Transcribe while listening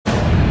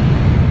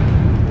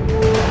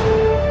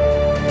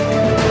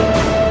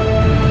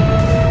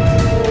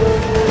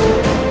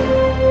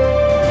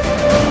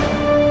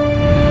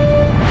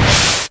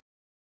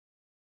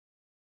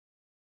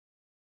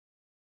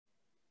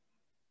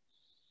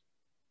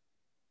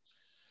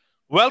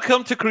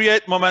Welcome to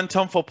Create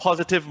Momentum for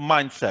Positive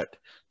Mindset.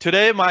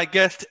 Today, my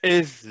guest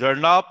is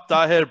Zarnab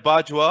Tahir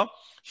Bajwa.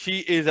 She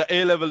is an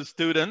A-level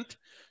student.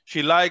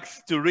 She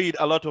likes to read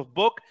a lot of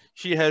books.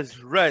 She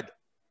has read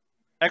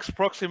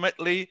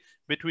approximately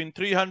between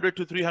 300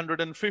 to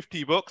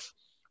 350 books.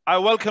 I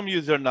welcome you,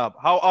 Zarnab.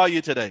 How are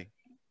you today?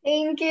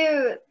 Thank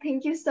you.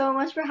 Thank you so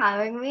much for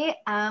having me.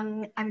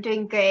 I'm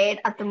doing great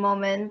at the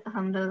moment,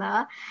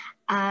 alhamdulillah.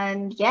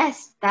 And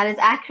yes, that is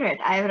accurate.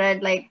 I've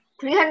read like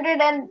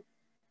 331,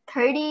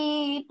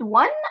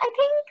 I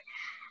think.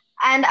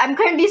 And I'm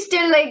currently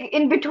still like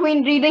in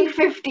between reading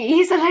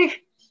 50.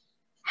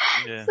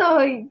 Yeah.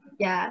 So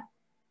yeah.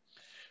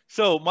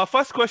 So my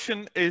first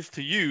question is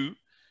to you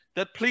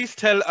that please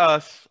tell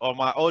us or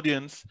my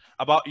audience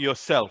about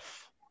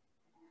yourself.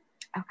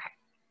 Okay.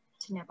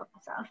 To know about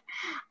myself.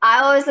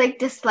 I always like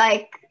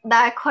dislike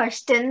that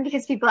question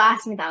because people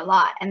ask me that a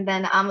lot. And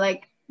then I'm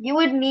like, you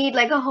would need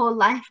like a whole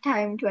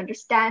lifetime to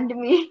understand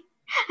me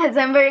as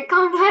I'm very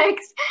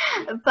complex.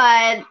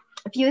 But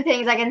a few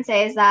things I can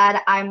say is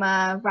that I'm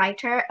a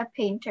writer, a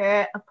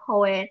painter, a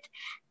poet,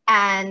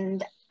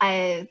 and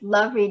I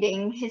love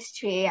reading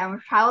history.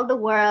 I've traveled the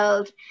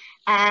world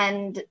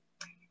and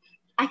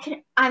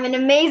I'm an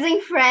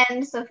amazing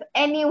friend. So if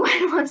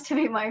anyone wants to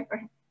be my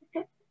friend,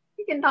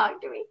 you can talk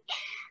to me.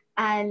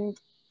 And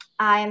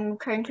I'm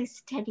currently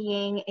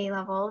studying A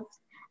levels,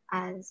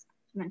 as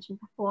mentioned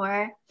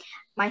before.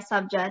 My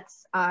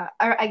subjects are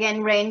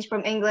again range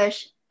from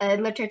English,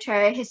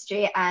 literature,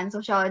 history, and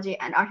sociology,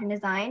 and art and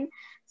design.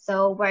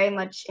 So very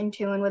much in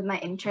tune with my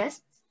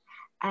interests.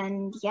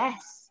 And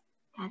yes,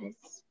 that is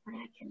what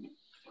I can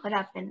put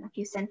up in a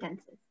few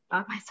sentences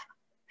about myself.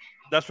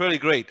 That's really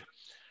great.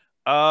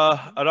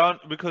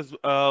 Around because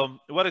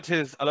what it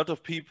is, a lot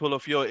of people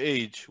of your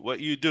age, what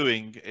you're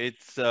doing,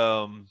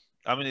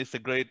 I mean, it's a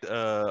great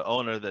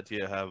honor that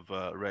you have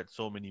read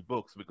so many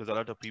books because a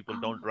lot of people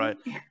don't write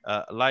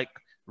like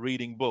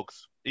reading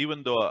books,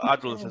 even though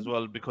adults as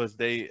well, because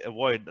they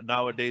avoid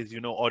nowadays,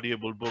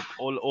 audible book,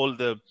 all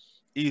the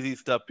easy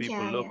stuff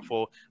people Yeah, look yeah.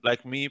 for,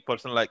 like me,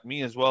 person like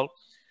me as well.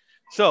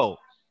 So,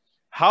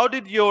 how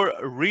did your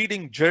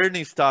reading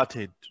journey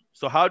started?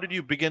 So, how did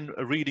you begin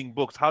reading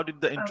books? How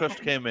did the interest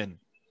Okay. came in?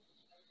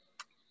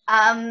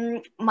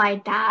 My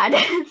dad,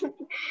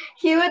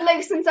 he would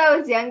like since I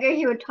was younger,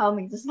 he would tell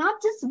me just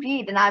not just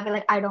read, and I'd be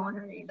like, I don't want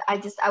to read.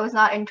 I was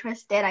not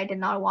interested. I did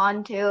not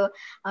want to.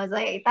 I was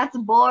like, that's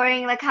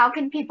boring. Like, how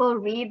can people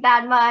read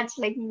that much?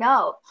 Like,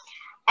 no.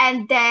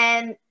 And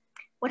then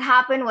what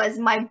happened was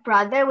my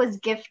brother was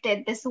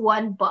gifted this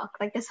one book,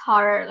 like this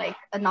horror, like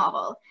a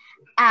novel,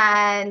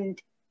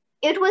 and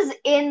it was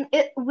in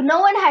it. No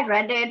one had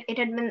read it. It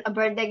had been a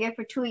birthday gift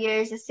for 2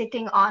 years, just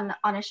sitting on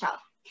a shelf.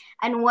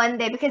 And one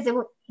day, because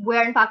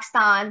we're in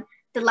Pakistan,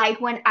 the light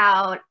went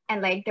out,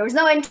 and like there was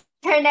no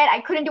internet. I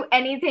couldn't do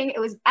anything. It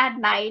was at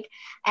night,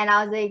 and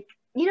I was like,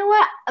 you know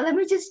what? Let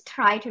me just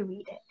try to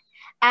read it.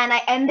 And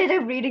I ended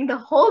up reading the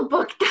whole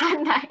book that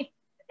night.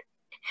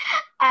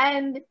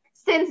 And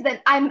since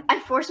then, I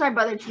forced my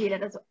brother to read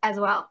it as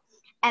well.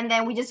 And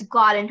then we just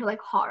got into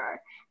like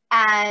horror,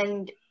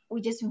 and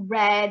we just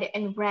read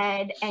and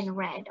read and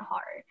read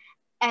horror.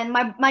 And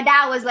my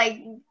dad was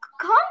like,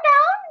 calm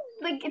down,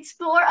 like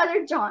explore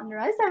other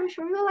genres. I'm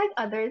sure you like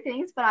other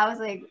things, but I was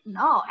like,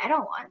 no, I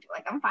don't want to.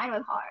 Like, I'm fine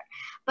with horror.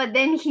 But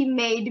then he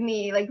made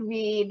me like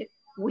read.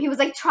 He was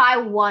like, try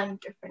one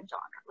different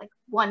genre, like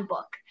one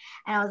book.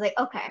 And I was like,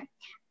 okay.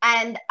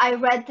 And I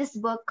read this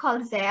book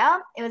called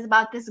Zaya. It was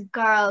about this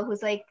girl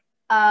who's like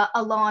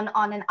alone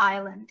on an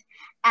island.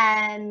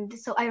 And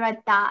so I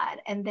read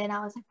that, and then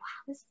I was like,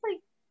 wow, this is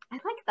like, I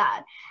like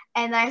that.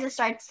 And I just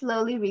started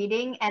slowly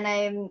reading, and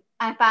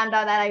I found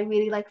out that I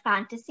really like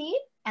fantasy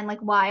and like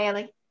why I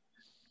like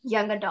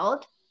young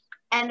adult.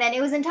 And then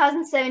it was in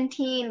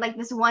 2017, like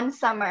this one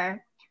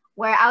summer,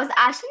 where I was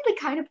actually like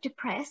kind of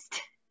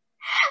depressed.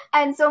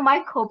 And so my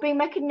coping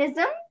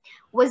mechanism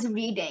was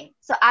reading.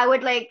 So I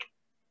would like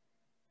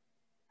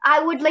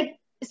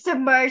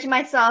submerge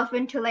myself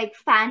into like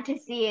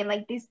fantasy and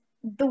like this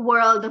the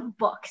world of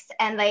books,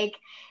 and like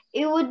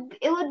it would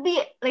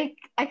be like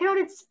I cannot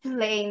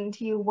explain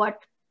to you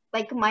what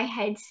like my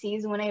head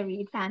sees when I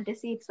read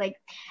fantasy. It's like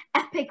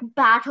epic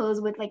battles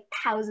with like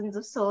thousands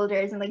of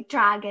soldiers and like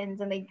dragons,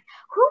 and like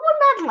who would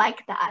not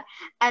like that?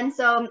 And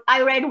so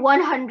I read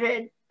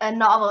 100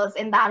 novels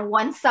in that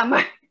one summer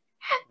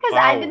because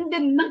I Wow. didn't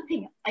did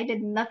nothing else. I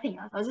did nothing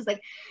else. I was just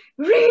like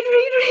read.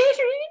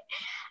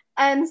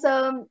 And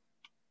so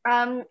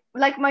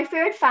like my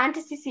favorite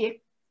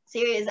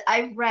series,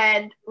 I've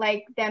read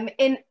like them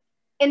in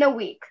a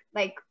week,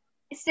 like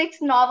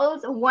 6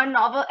 novels, one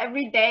novel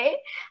every day.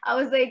 I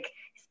was like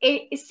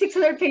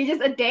 600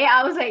 pages a day.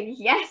 I was like,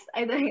 yes,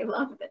 I really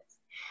love this.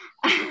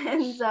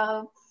 And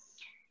so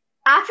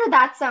after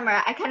that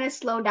summer, I kind of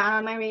slowed down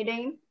on my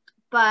reading,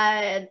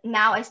 but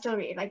now I still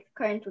read. Like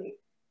currently,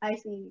 I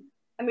see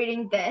I'm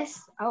reading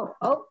this. Oh,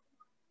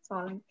 it's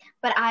falling.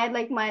 But I had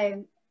like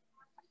I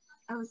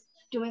was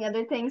doing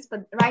other things,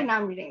 but right now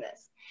I'm reading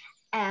this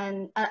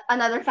and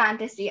another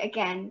fantasy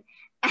again.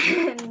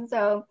 And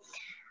so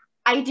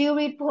I do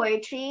read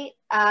poetry.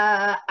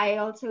 I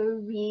also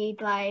read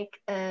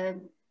like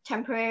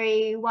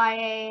temporary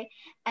YA,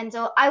 and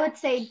so I would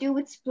say do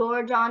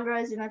explore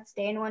genres, do not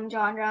stay in one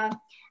genre.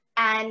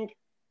 And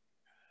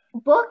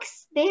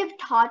books, they have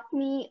taught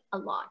me a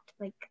lot.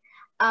 Like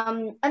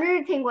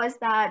another thing was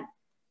that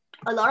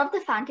a lot of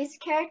the fantasy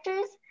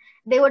characters,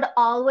 they would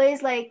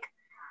always like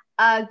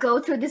go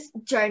through this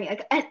journey,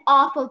 like an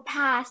awful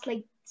past,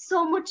 like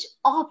so much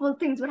awful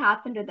things would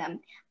happen to them,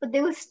 but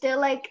they would still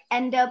like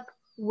end up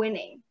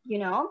winning, you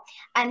know?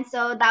 And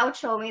so that would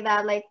show me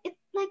that like it's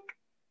like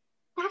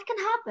that can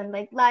happen.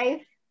 Like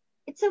life,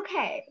 it's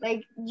okay.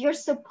 Like you're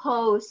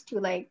supposed to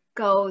like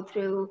go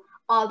through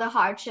all the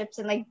hardships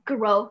and like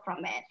grow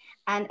from it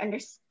and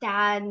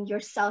understand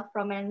yourself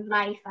from it and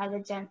life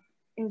as a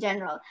in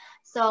general.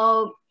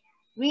 So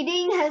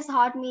reading has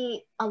taught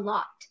me a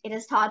lot. It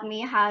has taught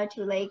me how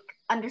to like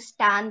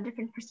understand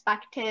different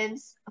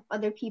perspectives of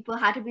other people,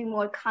 how to be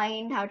more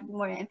kind, how to be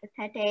more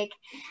empathetic,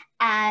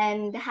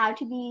 and how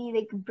to be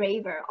like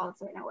braver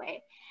also in a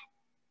way.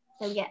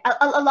 So yeah,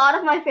 a lot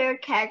of my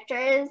favorite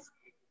characters,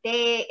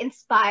 they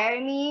inspire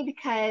me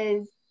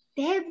because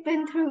they have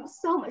been through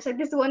so much. Like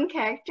this one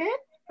character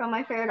from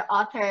my favorite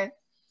author,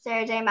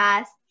 Sarah J.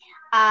 Maas.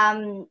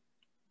 Um,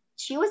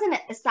 she was an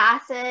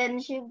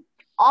assassin. She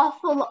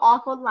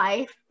awful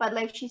life, but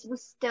like she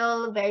was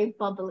still very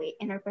bubbly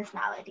in her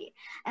personality.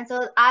 And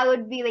so I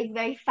would be like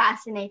very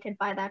fascinated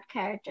by that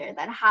character.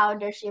 That how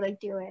does she like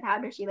do it? How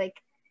does she like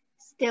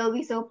still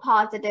be so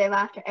positive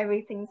after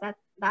everything that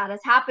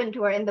has happened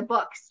to her in the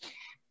books?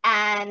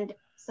 And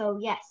so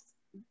yes,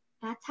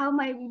 that's how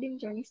my reading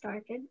journey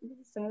started.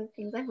 Some of the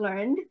things I've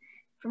learned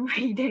from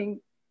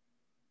reading.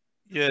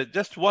 Yeah,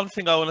 just one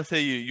thing I want to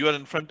say, you are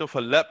in front of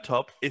a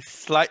laptop. It's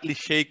slightly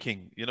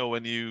shaking, you know,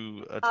 when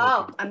you are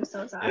Oh, talking. I'm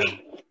so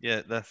sorry.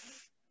 Yeah,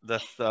 that's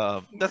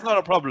Yeah. not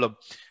a problem.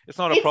 It's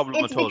not a It's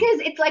problem it's at all. because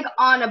it's like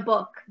on a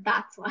book.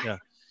 That's why. Yeah.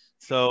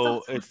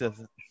 So So sorry.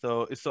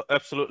 it's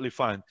absolutely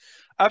fine.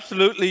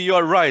 Absolutely, you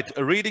are right.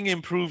 Reading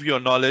improve your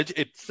knowledge.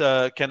 It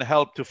can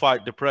help to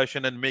fight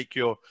depression and Yes.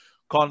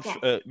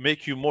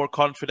 make you more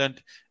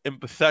confident,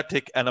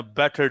 empathetic, and a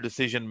better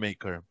decision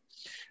maker.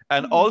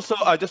 And Mhm. also,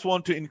 I just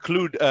want to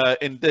include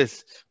in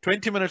this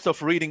 20 minutes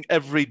of reading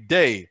every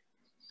day.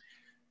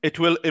 It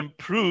will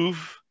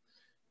improve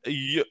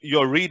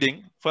your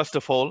reading, first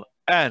of all,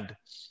 and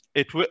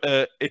it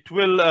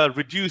will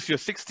reduce your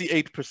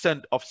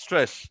 68% of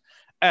stress,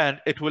 and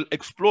it will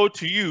explore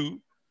to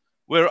you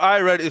where I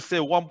read is say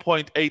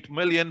 1.8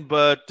 million,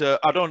 but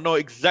I don't know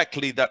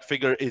exactly that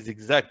figure is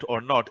exact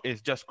or not.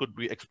 It just could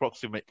be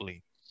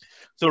approximately.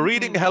 So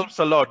reading Mhm. helps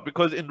a lot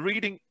because in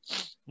reading,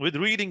 with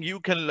reading, you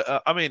can,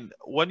 I mean,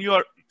 when you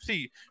are,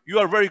 see, you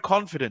are very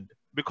confident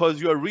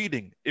because you are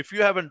reading. If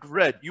you haven't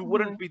read, you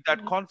wouldn't Mhm. be that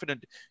Mhm.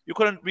 confident. You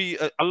couldn't be,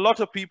 a lot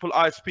of people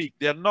I speak,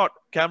 they are not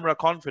camera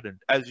confident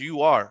as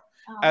you are.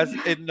 Oh, As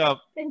in,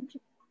 thank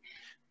you.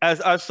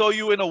 as I saw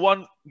you in a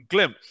one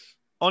glimpse,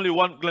 only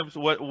one glimpse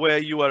where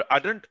you are, I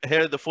didn't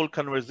hear the full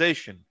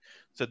conversation.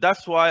 So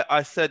that's why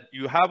I said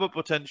you have a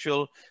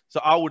potential. So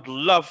I would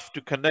love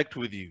to connect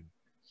with you.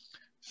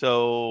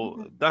 So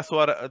Mhm. that's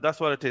what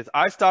it is.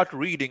 I start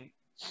reading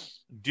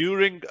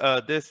during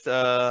this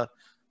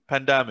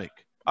pandemic.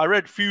 I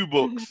read few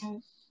books.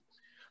 Mhm.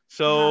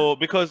 Uh-huh. So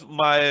because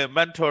my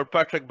mentor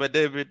Patrick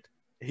David,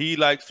 he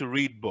likes to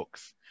read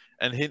books,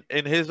 and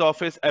in his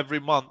office every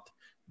month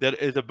there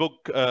is a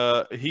book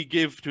he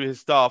gives to his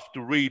staff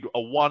to read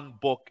a one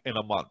book in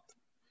a month.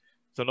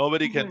 So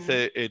nobody can Mhm.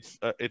 say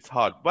it's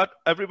hard, but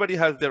everybody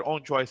has their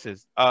own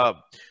choices.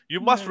 You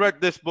must Mhm.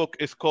 read this book.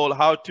 It's called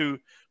How to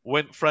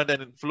Win Friend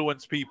and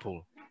Influence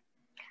People.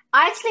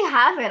 I actually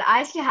have it. I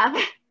actually have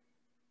it.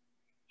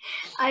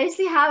 I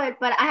actually have it,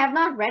 but I have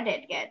not read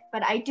it yet.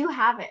 But I do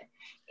have it.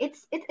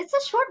 It's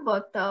a short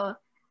book though.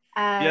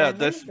 Yeah, Very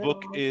this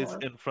book little is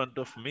book. in front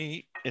of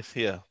me. It's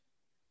here.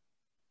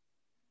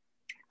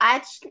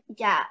 Actually,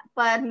 yeah,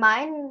 but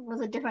mine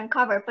was a different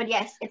cover. But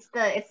yes, it's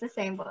the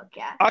same book.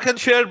 Yeah. I can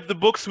share the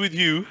books with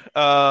you.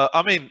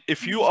 I mean,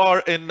 if you Mhm. are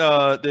in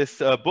this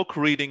book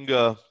reading,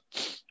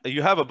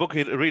 you have a book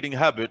reading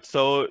habit.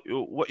 So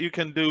what you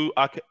can do,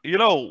 you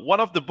know, one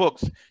of the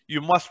books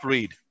you must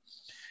read.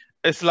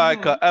 It's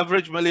like an Mhm.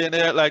 average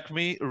millionaire like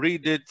me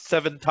read it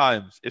 7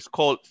 times. It's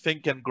called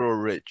Think and Grow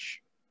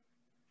Rich.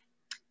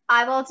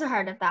 I've also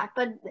heard of that,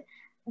 but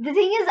the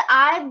thing is,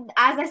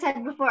 as I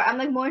said before, I'm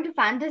like more into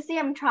fantasy.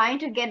 I'm trying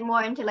to get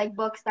more into like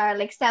books that are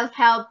like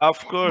self-help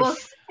Of course,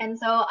 books, and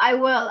so I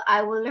will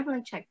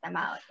definitely check them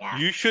out. Yeah.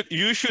 you should.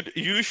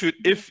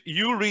 Mhm. If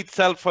you read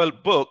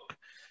self-help book,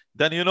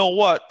 then you know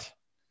what?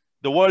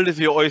 The world is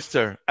your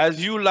oyster.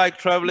 As you like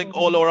traveling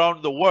all Mhm.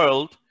 around the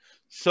world,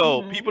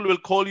 so Mhm. people will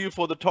call you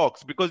for the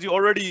talks because you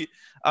already,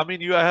 I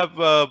mean, you have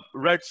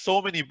read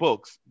so many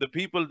books. The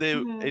people, they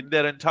Mhm. in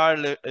their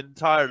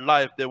entire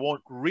life, they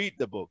won't read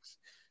the books.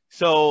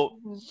 So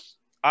Mhm.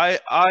 I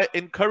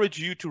encourage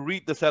you to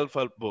read the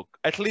self-help book.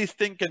 At least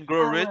Think and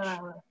Grow I will. Rich,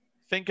 I will.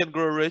 Think and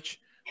Grow Rich,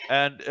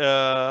 and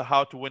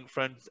How to Win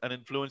Friends and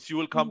Influence. You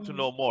will come to Mhm.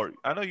 know more.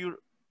 I know you.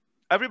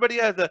 everybody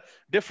has a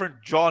different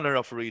genre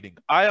of reading.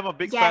 I am a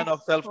big fan Yes.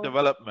 of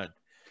self-development.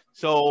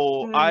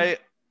 So Mm-hmm.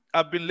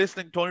 I've been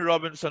listening Tony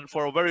Robinson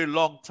for a very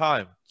long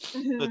time.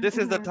 So Mm-hmm. this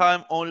is the Mm-hmm.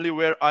 time only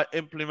where I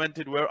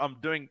implemented, where I'm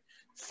doing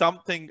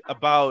something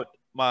about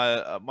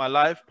my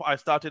life. I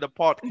started a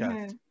podcast.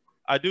 Mm-hmm.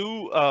 I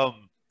do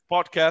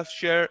podcasts,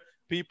 share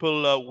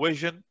people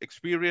vision,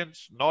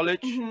 experience,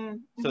 knowledge. Mm-hmm.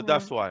 So Mm-hmm.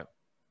 that's why.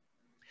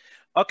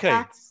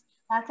 Okay,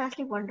 That's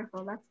actually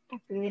wonderful. That's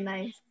really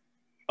nice.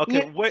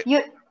 okay. You Wait.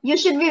 you you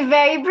should be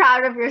very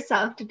proud of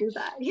yourself to do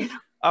that, you know.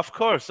 Of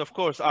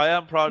course, I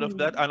am proud of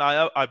that, Mm-hmm. and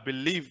I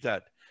believe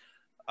that.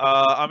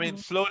 I mean,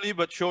 slowly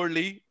but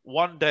surely,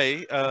 one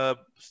day,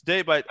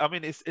 day by, I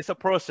mean, it's a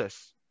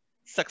process.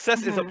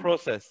 Success is a Mm-hmm.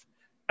 process.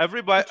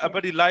 Everybody, True.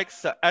 everybody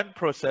likes the end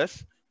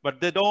process, but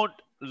they don't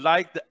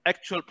like the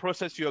actual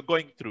process you're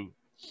going through.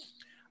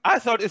 I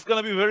thought it's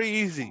gonna be very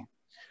easy.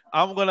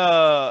 I'm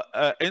gonna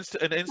in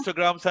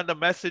Instagram send a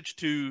message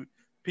to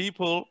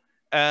people,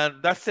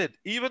 and that's it.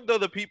 Even though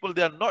the people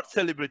they are not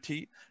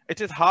celebrity,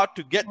 it is hard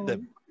to get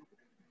them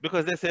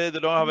because they say they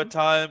don't have a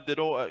time. They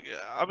don't.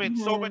 I mean,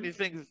 so Mm-hmm. many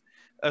things,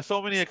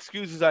 so many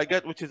excuses I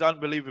get, which is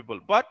unbelievable.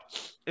 But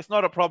it's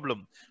not a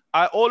problem.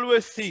 I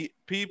always see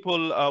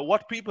people,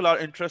 what people are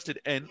interested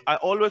in. I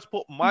always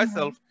put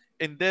Mm-hmm. myself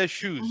in their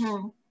shoes.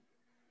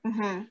 Mm-hmm.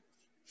 Mm-hmm.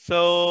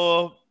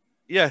 So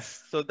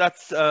yes, so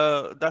that's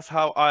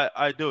how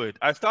I do it.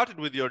 I started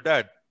with your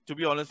dad, to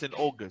be honest, in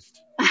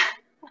August.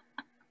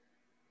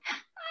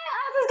 I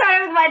also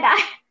started with my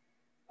dad.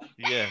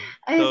 Yeah.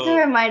 I So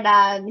started with my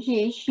dad.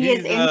 He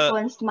has he's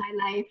influenced my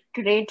life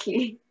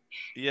greatly.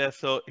 yeah,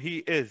 so he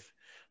is.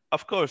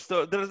 Of course.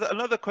 So there is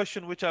another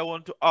question which I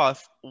want to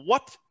ask.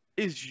 What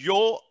is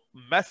your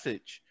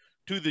message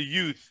to the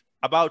youth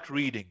about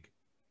reading?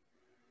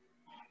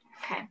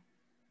 Okay.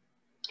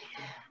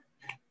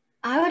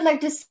 I would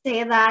like to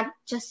say that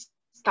just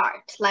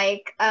start.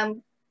 Like,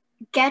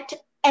 get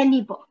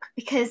any book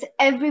because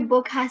every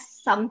book has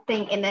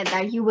something in it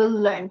that you will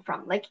learn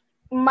from. Like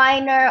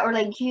minor or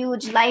like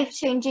huge, life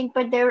changing,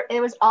 but there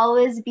will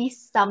always be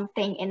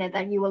something in it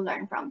that you will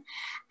learn from.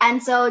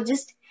 And so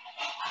just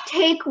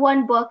take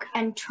one book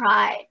and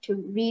try to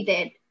read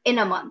it in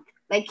a month.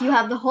 Like you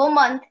have the whole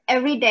month,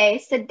 every day,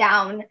 sit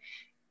down,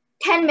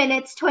 10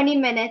 minutes, 20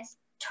 minutes,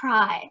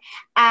 try.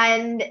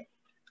 And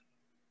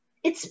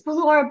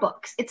explore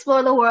books,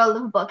 explore the world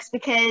of books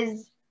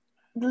because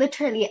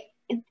literally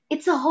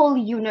it's a whole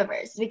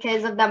universe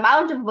because of the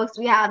amount of books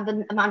we have,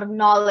 the amount of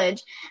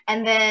knowledge,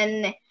 and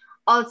then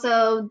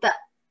also the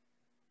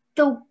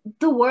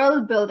the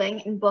world building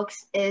in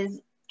books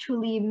is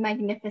truly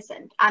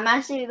magnificent. I'm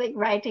actually like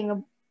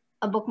writing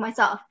a book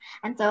myself,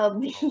 and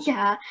so Oh,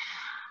 yeah,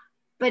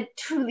 but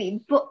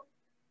truly, but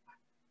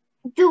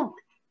the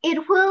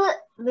it will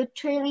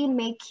literally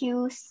make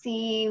you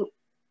see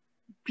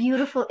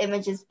beautiful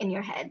images in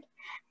your head,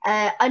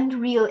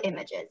 unreal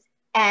images.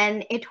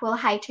 And it will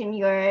heighten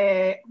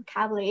your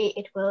vocabulary.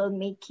 It will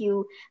make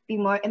you be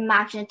more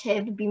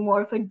imaginative, be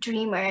more of a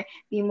dreamer,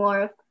 be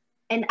more of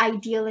an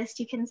idealist,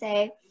 you can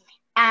say.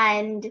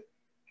 And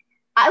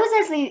I was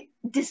actually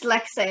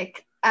dyslexic.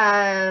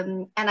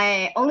 And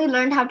I only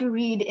learned how to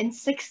read in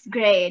sixth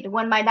grade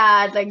when my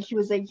dad, like, he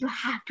was like, you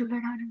have to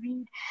learn how to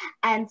read.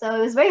 And so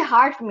it was very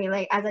hard for me,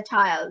 like, as a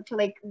child to,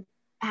 like,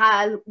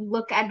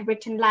 look at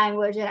written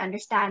language and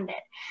understand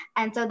it.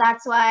 And so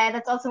that's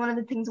also one of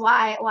the things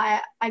why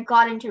I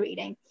got into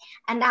reading.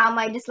 And now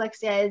my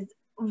dyslexia is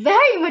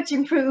very much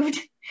improved.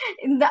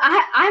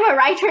 I'm a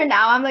writer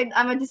now. I'm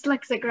a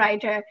dyslexic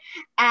writer.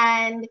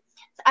 And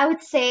I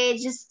would say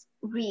just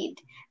read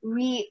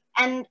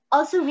and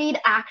also read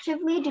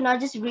actively. Do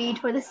not just read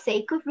for the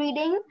sake of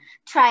reading.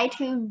 Try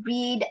to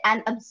read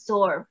and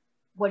absorb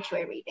what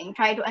you're reading.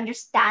 Try to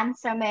understand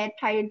from it.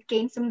 Try to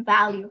gain some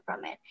value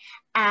from it.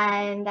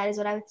 And that is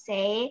what I would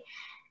say.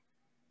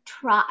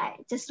 Try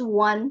just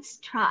once,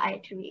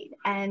 try to read,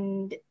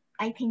 and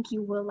I think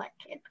you will like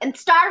it. And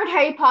start with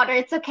Harry Potter.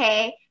 It's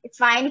okay. It's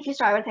fine if you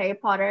start with Harry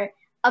Potter.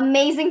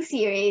 Amazing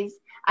series.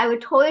 I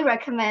would totally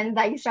recommend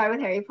that you start with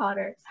Harry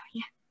Potter. So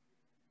yeah,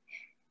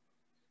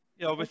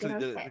 yeah, that's what obviously I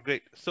would say.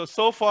 great.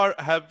 So far,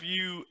 are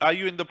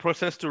you in the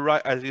process to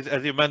write, as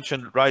you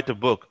mentioned, write a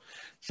book?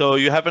 So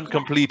you haven't Yeah.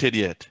 completed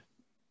yet.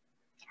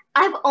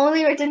 I've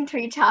only written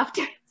 3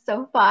 chapters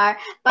so far,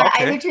 but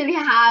I Okay. literally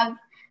have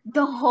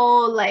the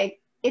whole, like,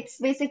 it's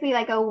basically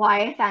like a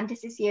YA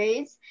fantasy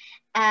series,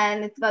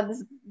 and it's about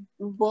this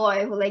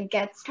boy who like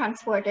gets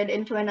transported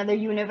into another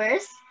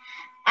universe.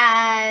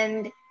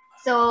 And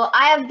so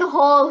I have the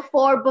whole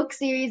 4 book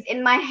series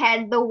in my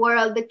head, the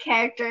world, the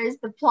characters,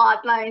 the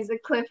plot lines, the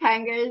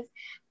cliffhangers.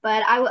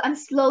 But I'm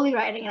slowly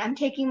writing and I'm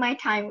taking my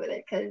time with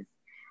it because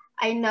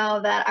I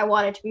know that I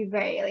want it to be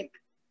very like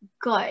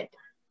good.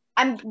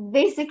 I'm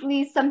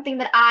basically something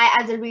that I,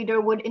 as a reader,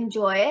 would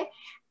enjoy.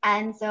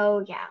 And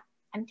so, yeah,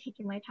 I'm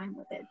taking my time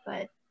with it.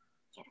 But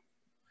yeah,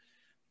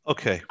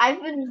 Okay.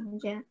 I've been,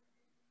 yeah,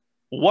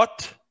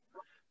 What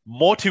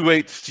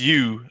motivates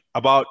you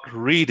about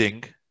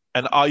reading,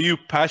 and are you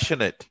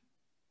passionate?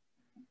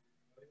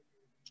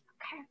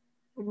 okay.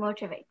 It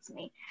motivates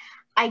me.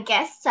 I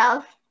guess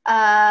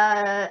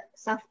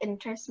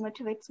self-interest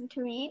motivates me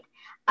to read,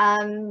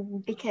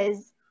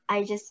 because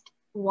I just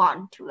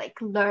want to like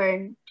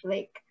learn to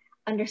like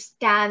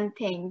understand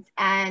things,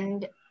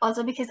 and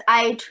also because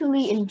I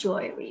truly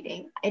enjoy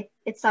reading.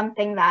 It's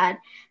something that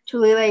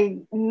truly like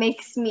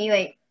makes me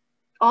like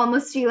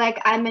almost feel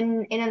like I'm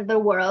in another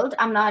world.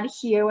 I'm not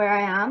here where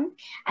I am,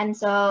 and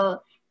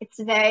so it's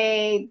a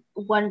very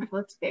wonderful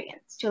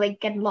experience to like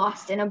get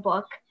lost in a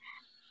book.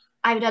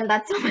 I've done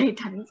that so many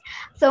times.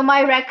 So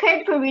my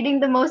record for reading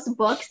the most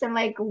books in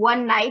like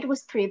one night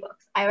was 3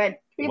 books. I read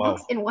three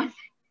books Wow, in one.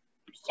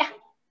 Yeah.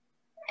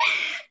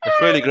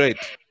 that's really great.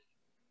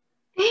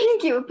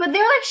 Thank you. But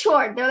they're like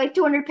short. They're like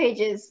 200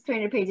 pages,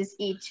 300 pages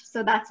each.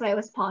 So that's why it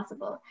was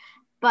possible.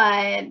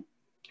 But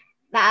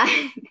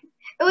that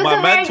it was My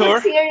a very good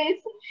mentor, series.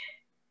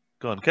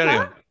 go on,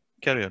 Huh?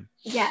 carry on.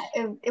 Yeah,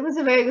 it was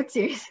a very good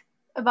series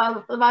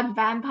about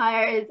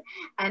vampires,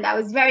 and I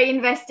was very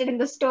invested in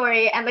the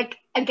story, and like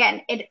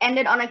again it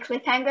ended on a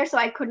cliffhanger, so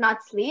I could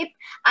not sleep.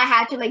 I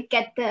had to like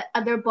get the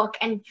other book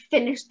and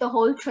finish the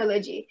whole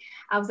trilogy.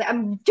 I was like,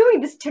 I'm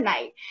doing this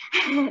tonight.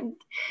 And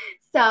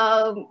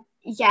so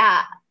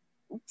yeah,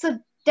 so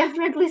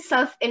definitely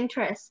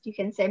self-interest, you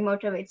can say,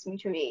 motivates me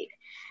to read.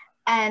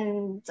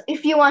 And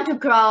if you want to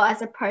grow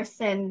as a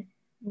person,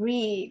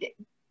 read.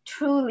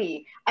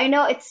 Truly, I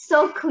know it's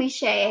so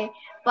cliche,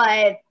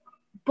 but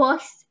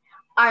books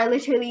are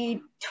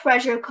literally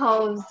treasure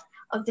coves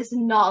of this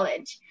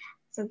knowledge.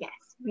 So yes,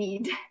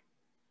 read.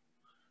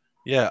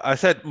 Yeah, I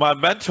said my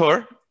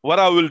mentor, what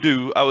I will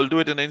do, I will do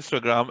it on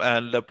Instagram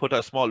and put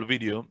a small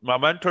video. My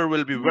mentor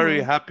will be very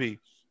Mm-hmm. happy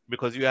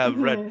because you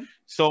have read Mm-hmm.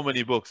 so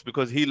many books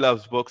because he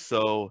loves books.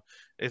 So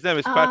his name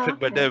is Oh, Patrick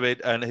okay.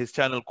 David and his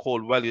channel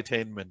called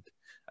Valuetainment.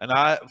 And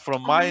I,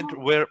 from Oh.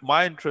 where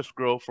my interest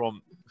grow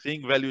from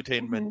seeing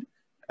Valuetainment, Mm-hmm.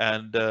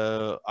 and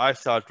I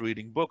start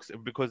reading books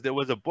because there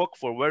was a book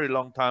for a very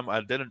long time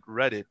I didn't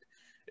read it.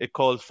 It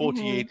called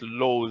Mm-hmm. 48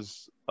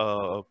 Laws,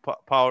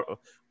 Power,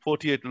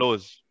 48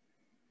 Laws,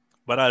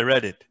 but I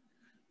read it.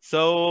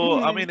 So,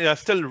 I Mm-hmm. mean, I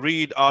still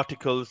read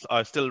articles.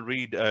 I still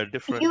read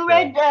different. You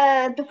read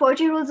the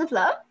 40 Rules of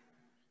Love?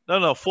 No,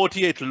 no,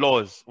 48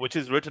 Laws, which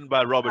is written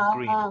by Robert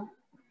Greene. Oh,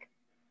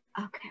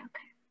 okay,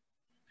 okay.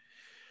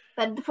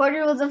 But the 40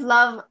 Rules of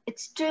Love,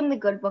 extremely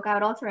good book. I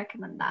would also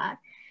recommend that.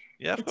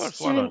 Yeah, of course.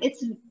 Why Extreme. not?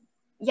 It's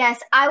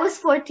Yes. I was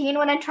 14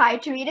 when I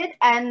tried to read it,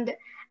 and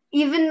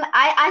even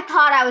I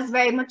thought I was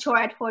very mature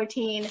at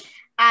 14,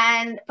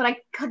 and but I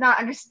could not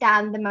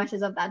understand the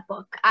message of that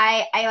book.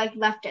 I like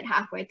left it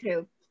halfway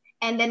through,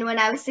 and then when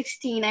I was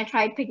 16, I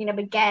tried picking it up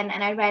again,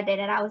 and I read it,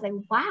 and I was like,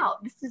 wow,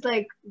 this is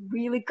like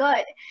really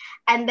good.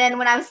 And then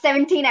when I was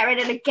 17, I read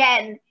it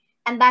again,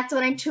 and that's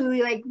when I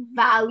truly like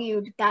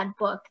valued that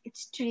book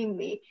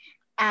extremely.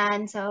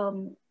 And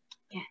so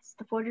yes,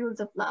 The 40 Rules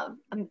of Love,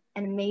 an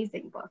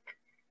amazing book.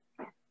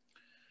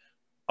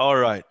 All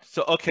right.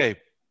 So, okay.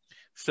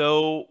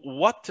 So,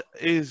 what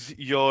is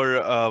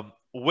your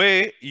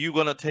way you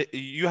gonna take?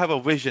 You have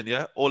a vision,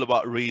 yeah, all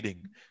about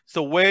reading.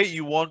 So, where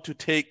you want to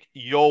take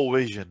your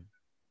vision?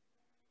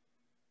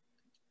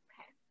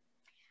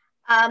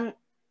 Um,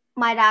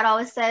 my dad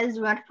always says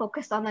do not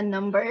focus on the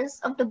numbers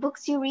of the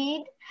books you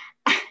read,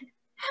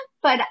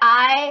 but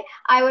I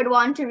would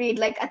want to read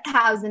like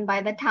 1,000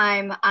 by the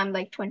time I'm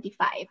like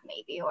 25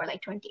 maybe, or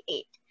like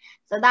 28.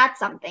 So that's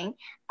something.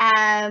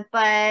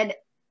 But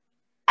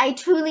I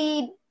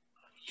truly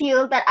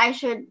feel that I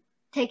should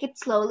take it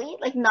slowly,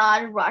 like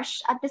not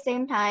rush at the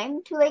same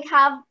time to like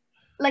have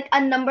like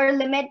a number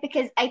limit,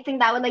 because I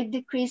think that would like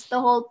decrease the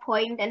whole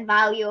point and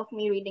value of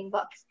me reading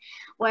books,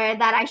 where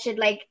that I should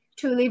like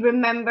truly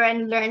remember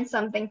and learn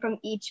something from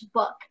each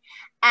book.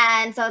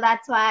 And so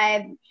that's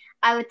why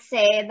I would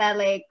say that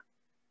like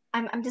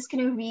I'm just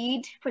gonna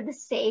read for the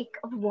sake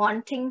of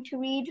wanting to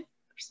read,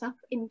 for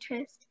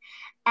self-interest,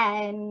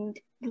 and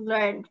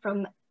learn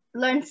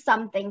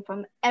something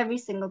from every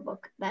single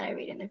book that I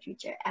read in the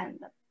future and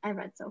that I've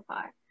read so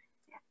far.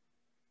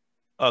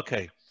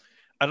 Okay.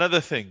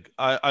 Another thing,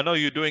 I know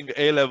you're doing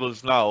A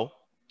levels now.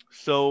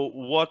 So,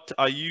 what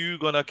are you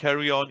gonna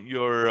carry on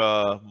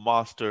your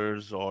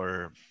masters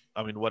or,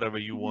 I mean, whatever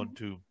you want Mhm.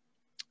 to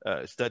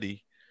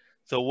study?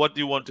 So, what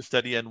do you want to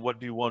study, and what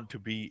do you want to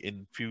be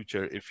in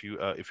future? If you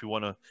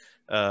wanna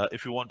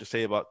if you want to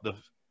say about the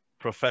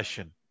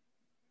profession.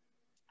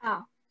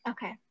 Oh,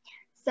 okay.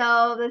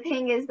 So the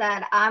thing is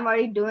that I'm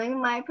already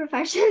doing my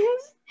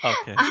professions.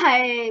 Okay.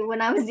 I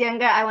when I was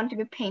younger, I wanted to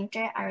be a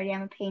painter. I already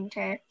am a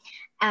painter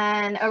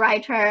and a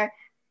writer,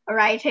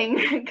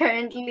 writing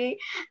currently.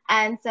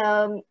 And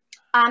so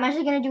I'm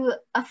actually gonna do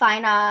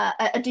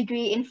a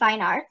degree in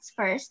fine arts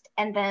first,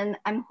 and then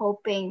I'm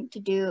hoping to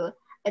do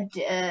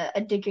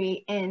a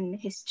degree in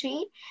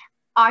history,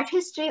 art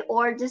history,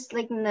 or just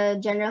like in the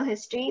general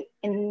history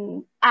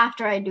in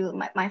after I do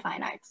my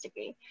fine arts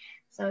degree.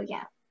 So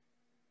yeah,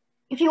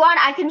 if you want,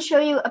 I can show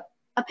you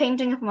a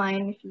painting of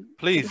mine if you would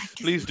like Please,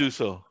 to please see. do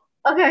so.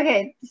 Okay,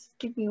 okay. Just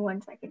give me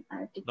 1 second. I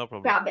have to No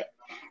problem. grab it.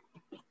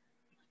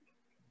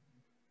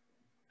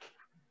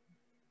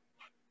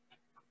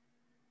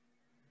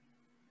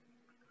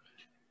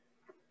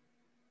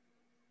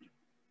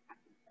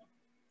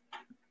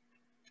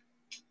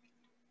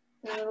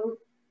 So,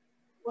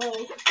 what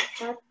is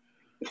it?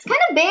 It's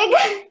kind of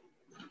big,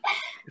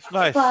 It's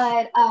nice.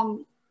 but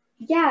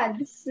yeah,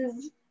 this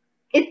is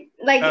it.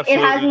 Like it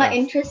has Absolutely my nice.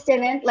 interest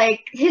in it,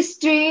 like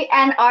history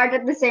and art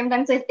at the same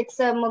time. So it's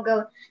a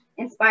Mughal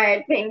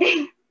inspired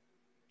painting.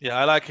 Yeah,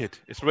 I like it.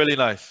 It's really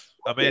nice.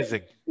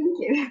 Amazing. Thank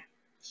you.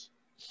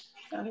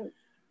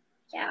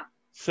 Yeah.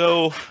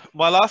 So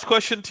my last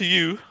question to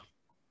you,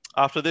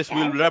 after this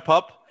we'll Yes. wrap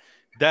up,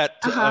 that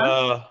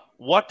Uh-huh.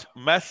 what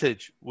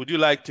message would you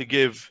like to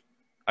give?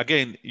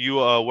 Again, you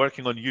are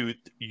working on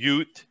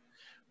youth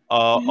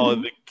or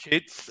Hmm. the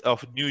kids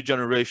of new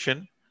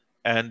generation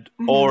and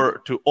Hmm.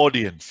 or to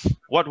audience.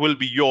 What will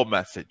be your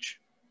message?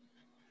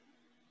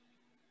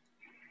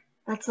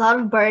 That's a lot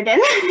of burden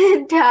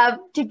to have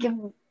to give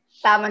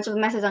that much of a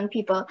message on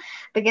people,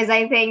 because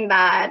I think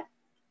that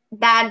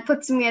that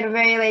puts me at a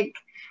very like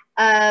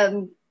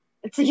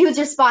it's a huge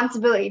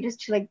responsibility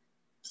just to like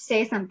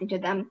say something to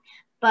them.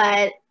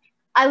 But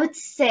I would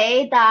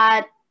say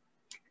that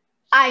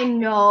I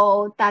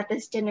know that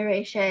this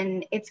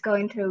generation it's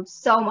going through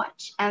so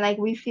much, and like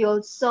we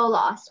feel so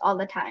lost all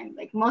the time.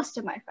 Like most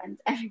of my friends,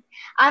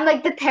 I'm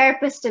like the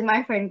therapist in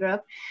my friend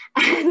group,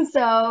 and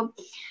so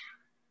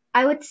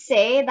I would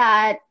say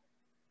that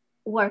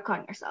work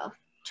on yourself.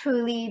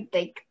 Truly,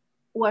 like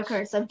work on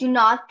yourself. Do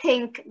not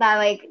think that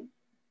like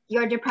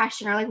your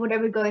depression or like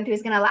whatever you're going through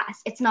is gonna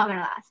last. It's not gonna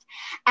last.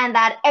 And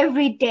that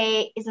every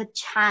day is a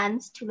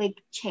chance to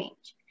like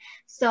change.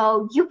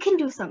 So you can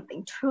do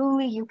something.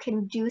 Truly, you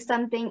can do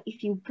something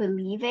if you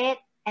believe it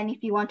and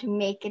if you want to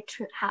make it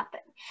happen.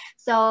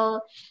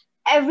 So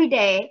every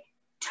day,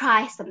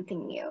 try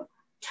something new.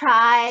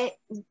 Try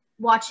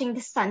watching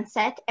the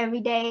sunset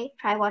every day.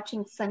 Try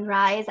watching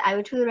sunrise. I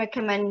would really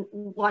recommend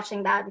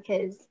watching that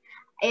because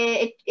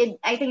I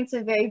think it's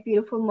a very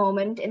beautiful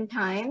moment in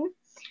time.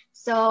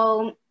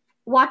 So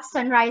watch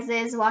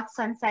sunrises, watch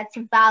sunsets,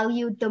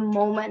 value the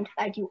moment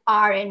that you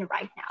are in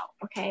right now.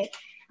 Okay.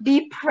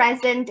 Be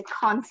present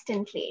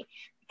constantly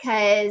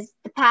because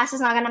the past is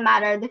not going to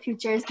matter. The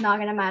future is not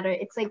going to matter.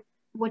 It's like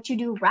what you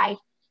do right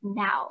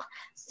now.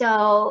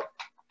 So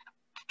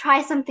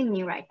try something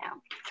new right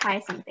now. Try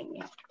something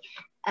new.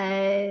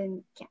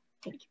 Yeah,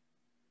 thank you.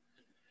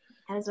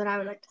 That is what I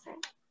would like to say.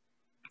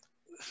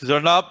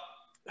 Zarnab,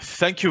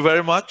 thank you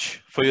very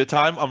much for your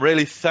time. I'm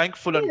really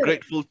thankful and Thank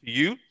grateful to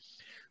you.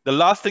 The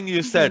last thing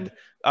you you. said,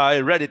 I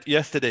read it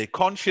yesterday,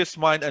 conscious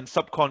mind and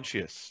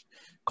subconscious.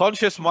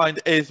 Conscious mind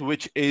is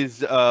which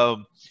is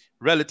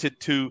related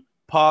to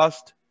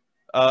past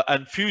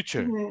and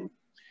future. Mm-hmm.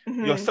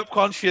 Your Mm-hmm.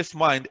 subconscious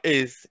mind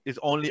is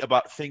only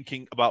about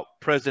thinking about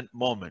present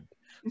moment.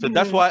 So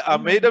that's Mm-hmm. why I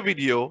made Mm-hmm. a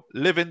video,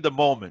 live in the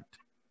moment.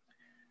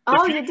 The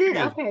Oh, you did?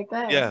 future is, Okay,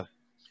 good. yeah,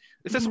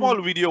 it's a Mm-hmm.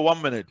 small video,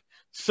 1 minute.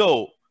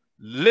 So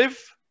live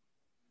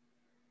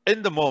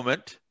in the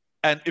moment.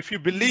 And if you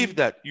Mm-hmm. believe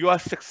that you are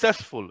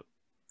successful,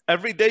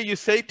 every day you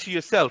say to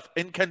yourself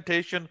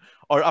incantation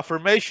or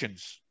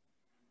affirmations.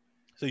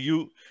 So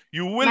you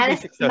will be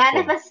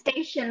successful.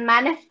 Manifestation,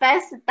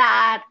 manifest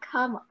that.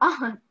 Come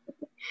on.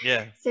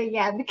 Yeah. So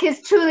yeah,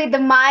 because truly the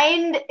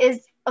mind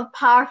is a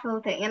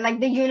powerful thing, and like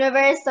the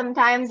universe,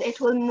 sometimes it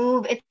will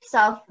move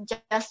itself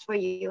just for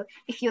you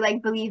if you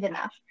like believe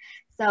enough.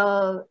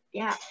 So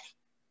yeah,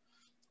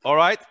 All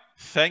right.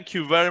 Thank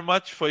you very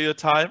much for your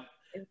time.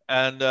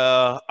 And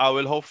I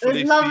will it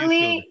was hopefully see you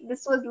soon. lovely.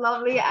 This was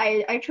lovely.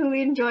 I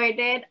truly enjoyed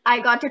it. I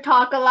got to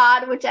talk a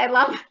lot, which I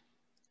love.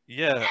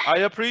 Yeah, I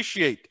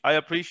appreciate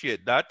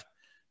that.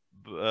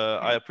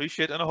 I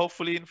appreciate, and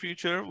hopefully in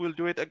future we'll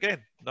do it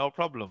again. No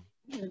problem.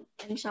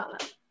 Inshallah.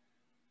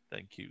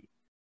 Thank you.